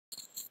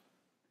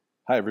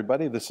Hi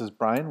everybody, this is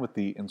Brian with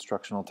the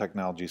Instructional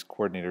Technologies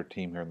Coordinator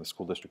team here in the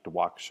School District of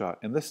Waukesha,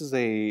 and this is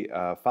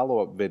a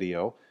follow-up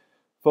video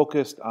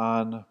focused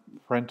on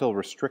parental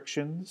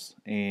restrictions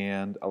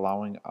and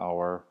allowing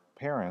our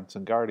parents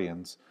and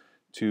guardians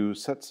to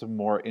set some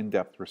more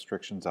in-depth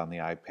restrictions on the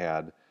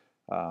iPad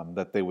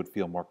that they would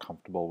feel more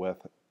comfortable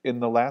with. In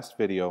the last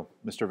video,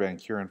 Mr. Van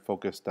Kuren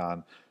focused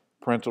on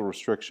parental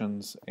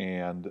restrictions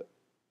and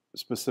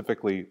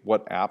specifically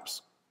what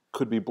apps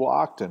could be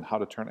blocked and how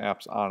to turn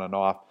apps on and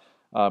off.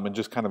 And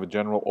just kind of a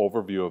general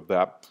overview of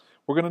that.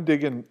 We're going to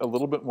dig in a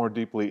little bit more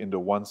deeply into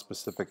one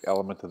specific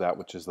element of that,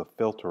 which is the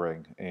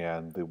filtering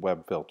and the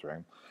web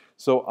filtering.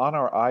 So on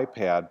our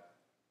iPad,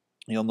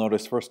 you'll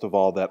notice first of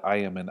all that I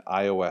am in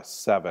iOS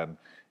 7,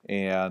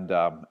 and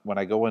when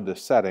I go into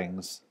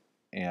settings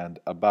and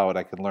about,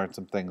 I can learn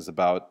some things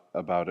about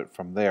it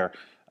from there.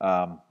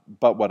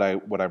 But what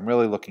I'm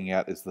really looking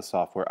at is the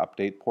software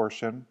update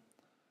portion.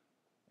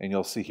 And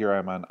you'll see here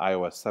I'm on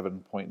iOS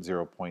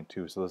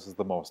 7.0.2, so this is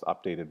the most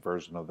updated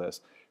version of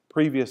this.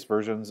 Previous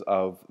versions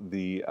of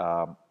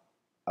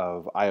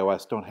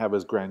iOS don't have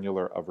as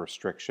granular of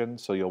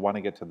restrictions, so you'll want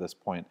to get to this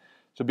point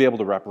to be able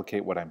to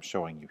replicate what I'm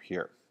showing you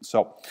here.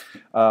 So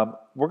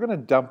we're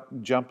going to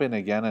jump in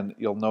again, and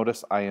you'll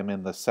notice I am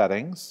in the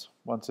settings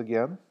once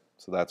again.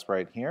 So that's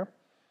right here.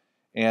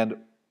 And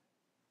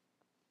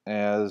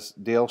as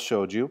Dale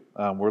showed you,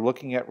 we're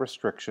looking at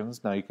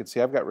restrictions. Now you can see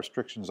I've got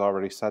restrictions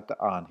already set to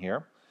on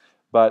here.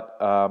 But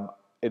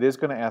it is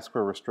going to ask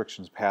for a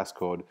restrictions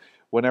passcode.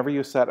 Whenever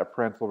you set a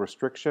parental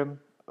restriction,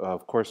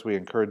 of course we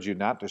encourage you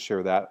not to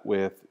share that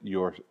with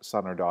your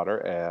son or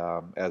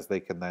daughter, as they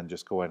can then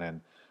just go in and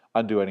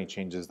undo any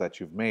changes that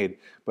you've made.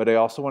 But I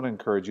also want to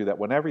encourage you that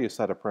whenever you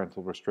set a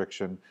parental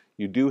restriction,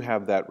 you do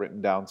have that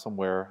written down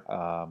somewhere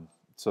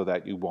so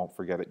that you won't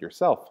forget it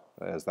yourself,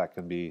 as that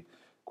can be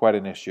quite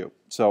an issue.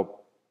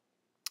 So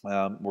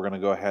we're going to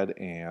go ahead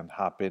and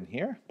hop in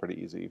here. Pretty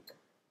easy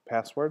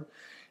password.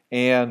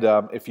 And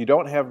if you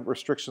don't have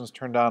restrictions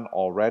turned on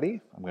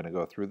already, I'm going to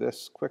go through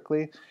this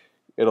quickly.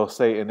 It'll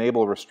say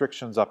enable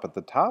restrictions up at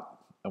the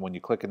top. And when you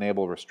click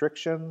enable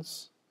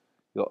restrictions,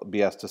 you'll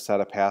be asked to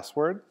set a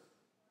password.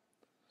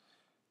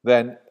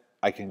 Then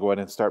I can go ahead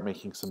and start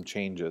making some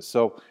changes.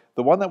 So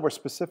the one that we're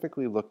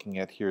specifically looking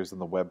at here is in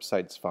the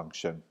websites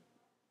function.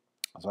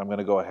 So I'm going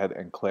to go ahead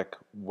and click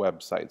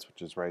websites,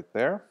 which is right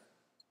there.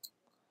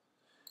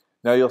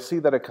 Now you'll see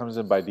that it comes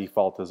in by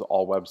default as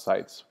all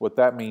websites. What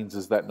that means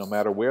is that no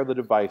matter where the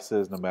device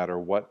is, no matter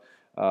what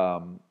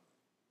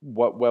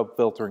web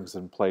filtering is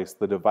in place,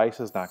 the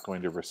device is not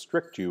going to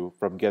restrict you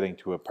from getting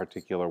to a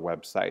particular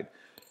website.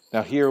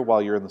 Now here,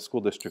 while you're in the School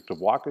District of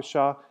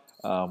Waukesha,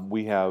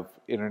 we have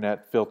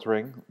internet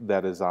filtering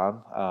that is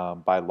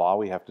on. By law,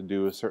 we have to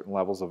do certain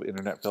levels of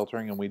internet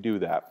filtering, and we do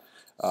that.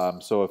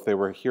 So if they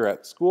were here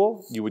at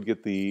school, you would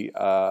get the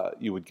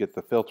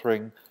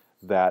filtering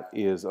that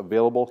is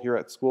available here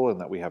at school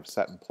and that we have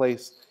set in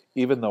place,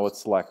 even though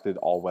it's selected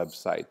all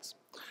websites.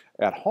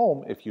 At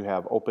home, if you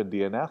have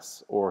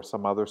OpenDNS or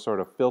some other sort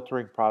of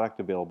filtering product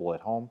available at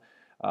home,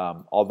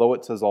 although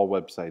it says all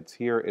websites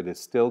here, it is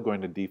still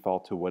going to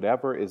default to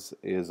whatever is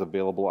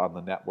available on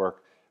the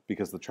network,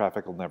 because the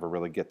traffic will never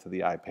really get to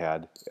the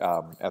iPad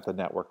at the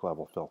network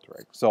level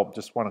filtering. So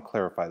just want to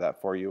clarify that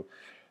for you.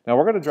 Now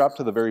we're going to drop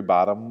to the very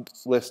bottom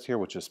list here,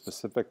 which is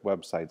specific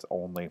websites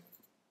only.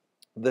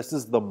 This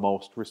is the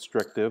most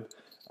restrictive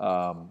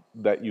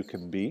that you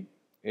can be,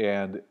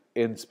 and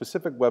in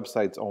specific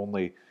websites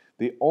only,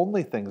 the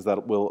only things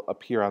that will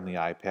appear on the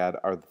iPad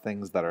are the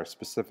things that are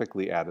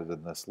specifically added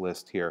in this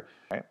list here.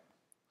 Okay.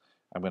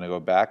 I'm going to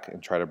go back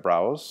and try to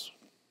browse.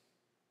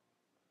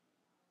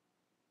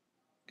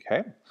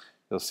 Okay,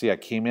 you'll see I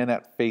came in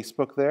at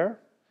Facebook there,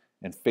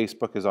 and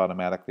Facebook is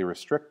automatically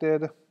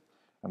restricted.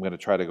 I'm going to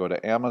try to go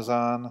to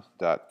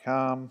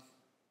Amazon.com.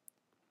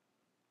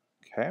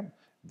 Okay.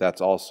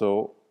 That's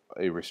also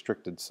a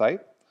restricted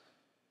site.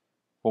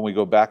 When we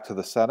go back to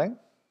the setting,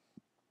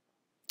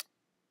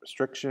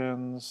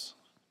 restrictions,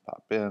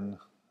 pop in,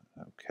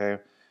 okay.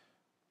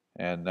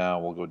 And now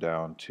we'll go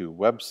down to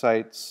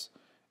websites.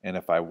 And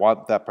if I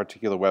want that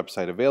particular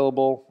website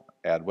available,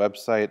 add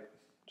website,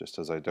 just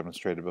as I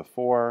demonstrated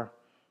before,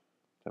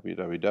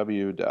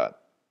 www.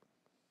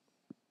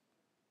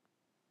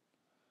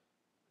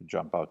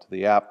 Jump out to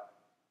the app,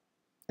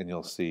 and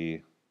you'll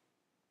see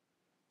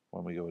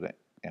when we go to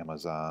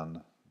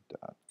Amazon.com,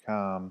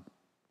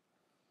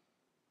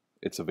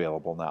 it's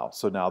available now.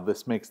 So now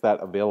this makes that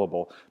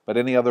available. But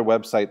any other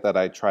website that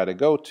I try to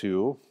go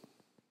to,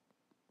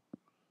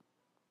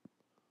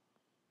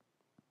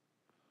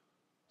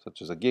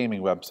 such as a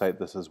gaming website,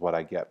 this is what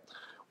I get.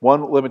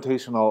 One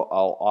limitation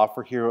I'll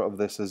offer here of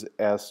this is,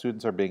 as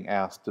students are being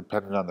asked,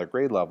 depending on their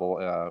grade level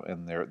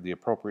and the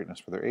appropriateness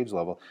for their age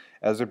level,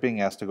 as they're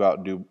being asked to go out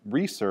and do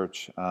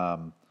research,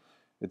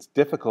 it's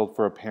difficult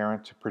for a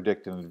parent to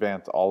predict in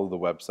advance all of the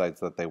websites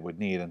that they would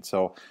need. And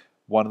so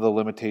one of the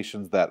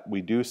limitations that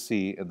we do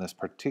see in this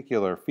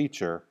particular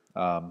feature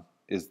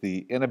is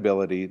the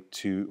inability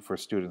for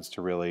students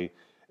to really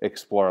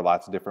explore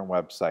lots of different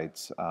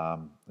websites.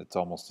 It's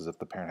almost as if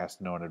the parent has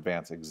to know in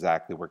advance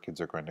exactly where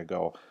kids are going to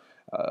go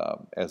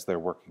as they're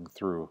working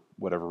through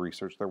whatever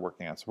research they're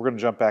working on. So we're going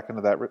to jump back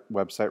into that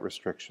website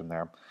restriction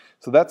there.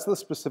 So that's the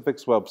specific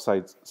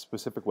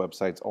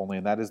websites only,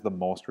 and that is the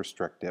most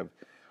restrictive.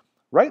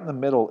 Right in the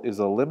middle is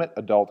a limit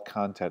adult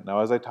content.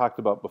 Now, as I talked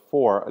about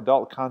before,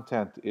 adult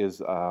content is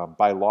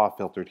by law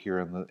filtered here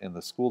in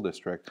the school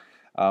district.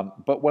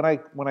 But when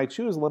I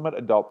choose limit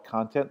adult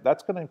content,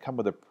 that's going to come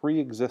with a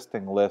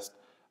pre-existing list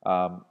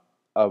of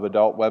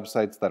adult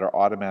websites that are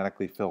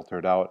automatically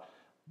filtered out.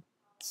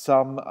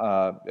 Some,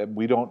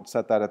 we don't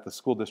set that at the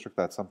school district.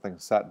 That's something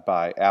set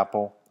by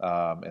Apple.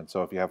 And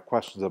so if you have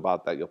questions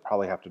about that, you'll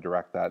probably have to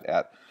direct that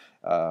at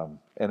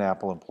an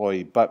Apple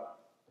employee. But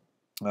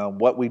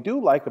what we do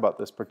like about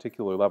this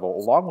particular level,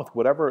 along with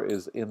whatever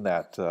is in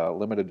that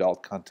limited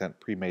adult content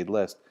pre-made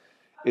list,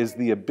 is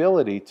the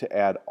ability to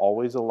add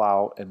always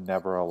allow and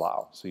never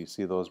allow. So you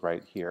see those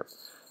right here.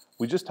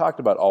 We just talked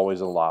about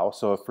always allow.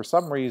 So if for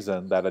some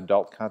reason that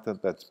adult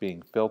content that's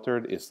being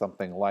filtered is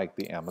something like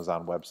the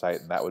Amazon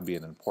website, and that would be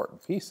an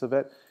important piece of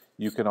it,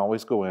 you can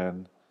always go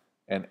in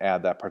and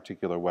add that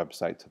particular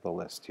website to the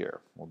list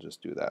here. We'll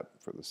just do that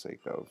for the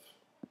sake of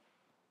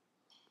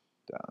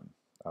done.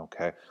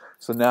 Okay,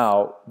 so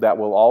now that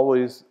will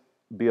always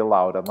be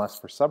allowed unless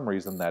for some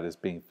reason that is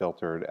being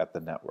filtered at the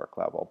network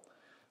level.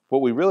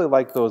 What we really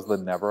like though is the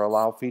never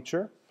allow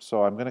feature.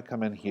 So I'm going to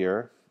come in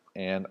here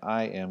and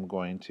I am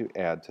going to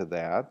add to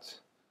that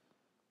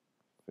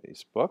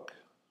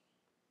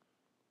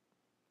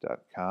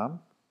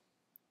facebook.com.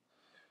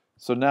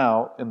 So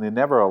now in the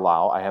never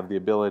allow, I have the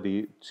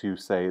ability to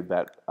say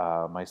that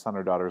my son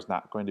or daughter is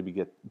not going to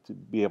be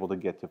able to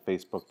get to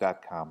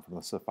facebook.com from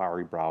the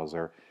Safari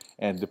browser.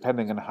 And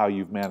depending on how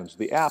you've managed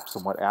the apps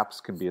and what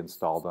apps can be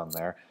installed on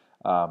there,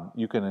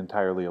 you can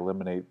entirely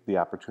eliminate the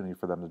opportunity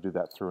for them to do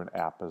that through an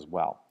app as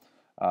well.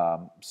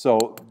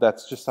 So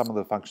that's just some of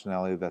the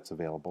functionality that's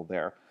available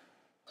there.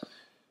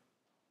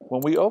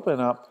 When we open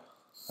up,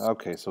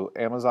 okay, so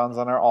Amazon's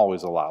on our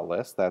always allow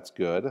list. That's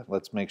good.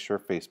 Let's make sure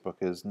Facebook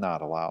is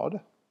not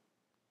allowed.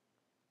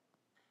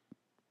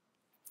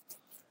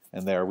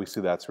 And there we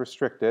see that's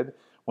restricted.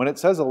 When it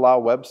says allow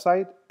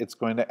website, it's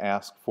going to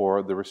ask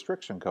for the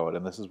restriction code.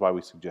 And this is why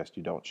we suggest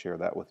you don't share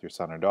that with your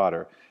son or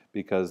daughter,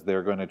 because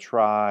they're going to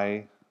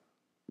try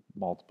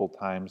multiple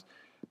times.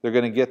 They're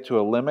going to get to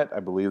a limit. I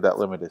believe that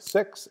limit is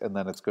 6, and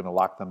then it's going to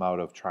lock them out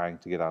of trying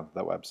to get onto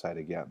that website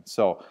again.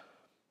 So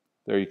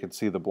there you can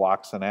see the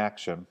blocks in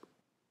action.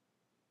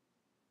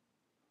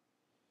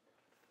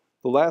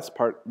 The last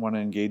part I want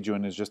to engage you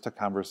in is just a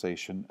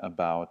conversation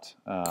about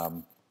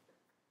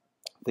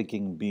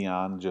thinking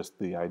beyond just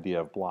the idea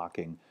of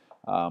blocking.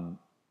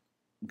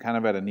 Kind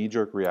of at a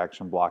knee-jerk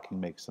reaction, blocking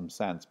makes some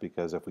sense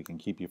because if we can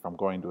keep you from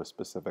going to a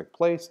specific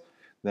place,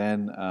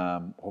 then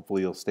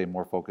hopefully you'll stay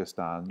more focused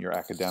on your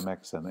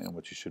academics and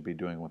what you should be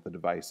doing with the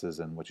devices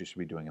and what you should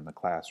be doing in the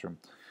classroom.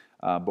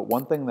 But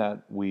one thing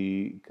that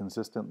we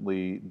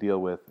consistently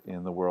deal with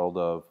in the world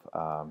of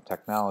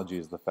technology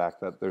is the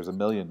fact that there's a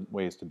million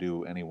ways to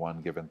do any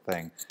one given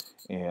thing.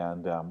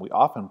 And we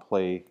often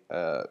play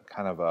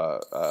kind of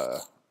a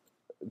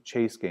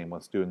chase game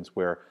with students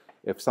where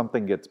if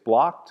something gets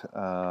blocked,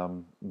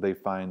 they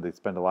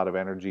spend a lot of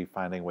energy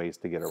finding ways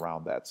to get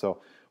around that.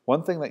 So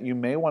one thing that you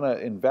may want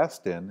to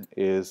invest in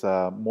is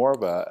more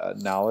of a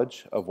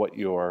knowledge of what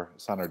your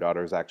son or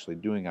daughter is actually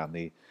doing on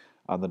the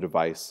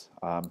device.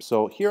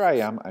 So here I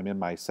am, I'm in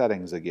my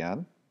settings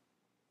again,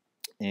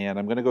 and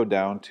I'm going to go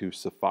down to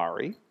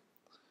Safari.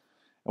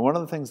 And one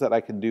of the things that I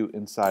can do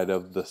inside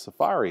of the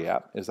Safari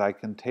app is I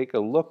can take a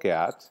look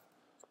at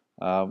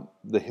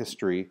the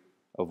history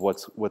of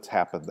what's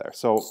happened there.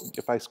 So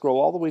if I scroll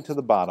all the way to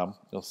the bottom,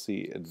 you'll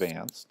see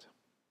Advanced.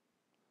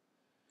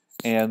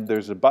 And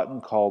there's a button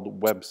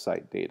called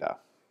Website Data.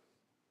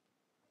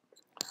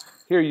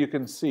 Here you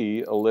can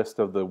see a list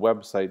of the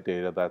website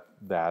data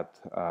that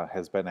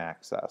has been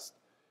accessed.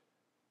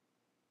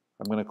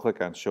 I'm going to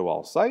click on Show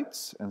All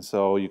Sites, and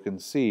so you can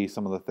see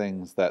some of the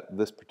things that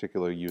this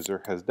particular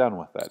user has done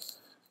with it.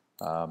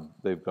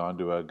 They've gone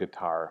to a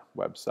guitar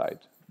website.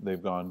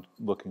 They've gone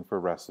looking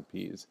for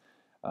recipes.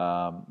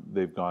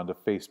 They've gone to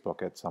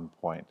Facebook at some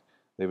point.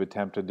 They've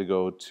attempted to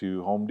go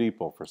to Home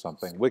Depot for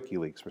something,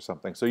 WikiLeaks for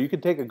something. So you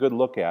can take a good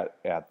look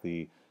at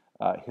the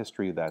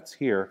history that's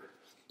here.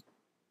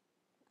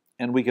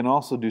 And we can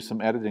also do some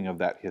editing of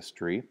that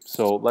history.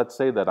 So let's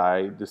say that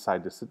I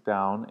decide to sit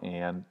down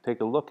and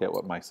take a look at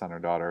what my son or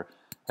daughter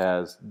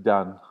has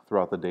done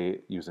throughout the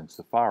day using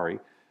Safari.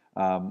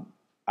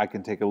 I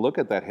can take a look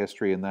at that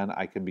history and then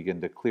I can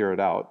begin to clear it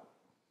out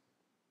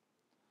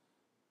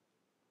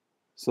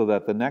so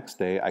that the next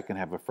day I can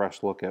have a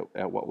fresh look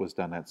at what was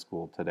done at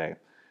school today.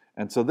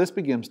 And so this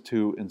begins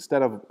to,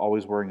 instead of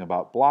always worrying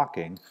about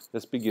blocking,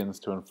 this begins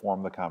to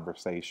inform the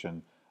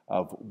conversation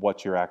of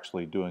what you're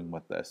actually doing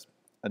with this.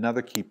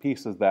 Another key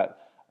piece is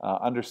that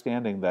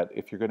understanding that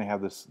if you're going to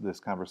have this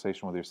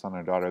conversation with your son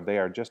or daughter, they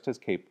are just as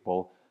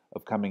capable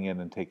of coming in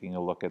and taking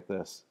a look at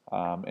this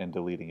and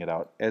deleting it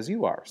out as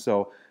you are.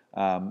 So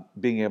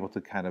being able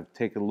to kind of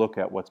take a look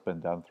at what's been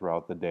done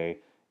throughout the day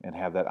and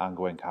have that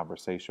ongoing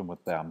conversation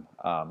with them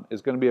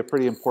is going to be a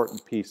pretty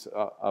important piece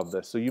of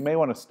this. So you may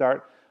want to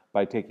start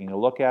by taking a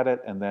look at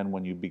it, and then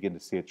when you begin to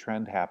see a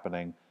trend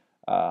happening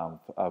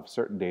of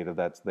certain data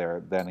that's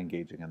there, then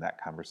engaging in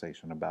that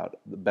conversation about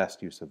the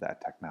best use of that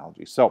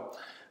technology. So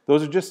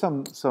those are just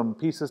some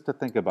pieces to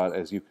think about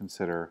as you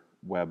consider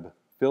web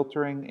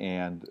filtering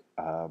and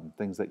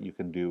things that you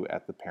can do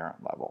at the parent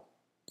level.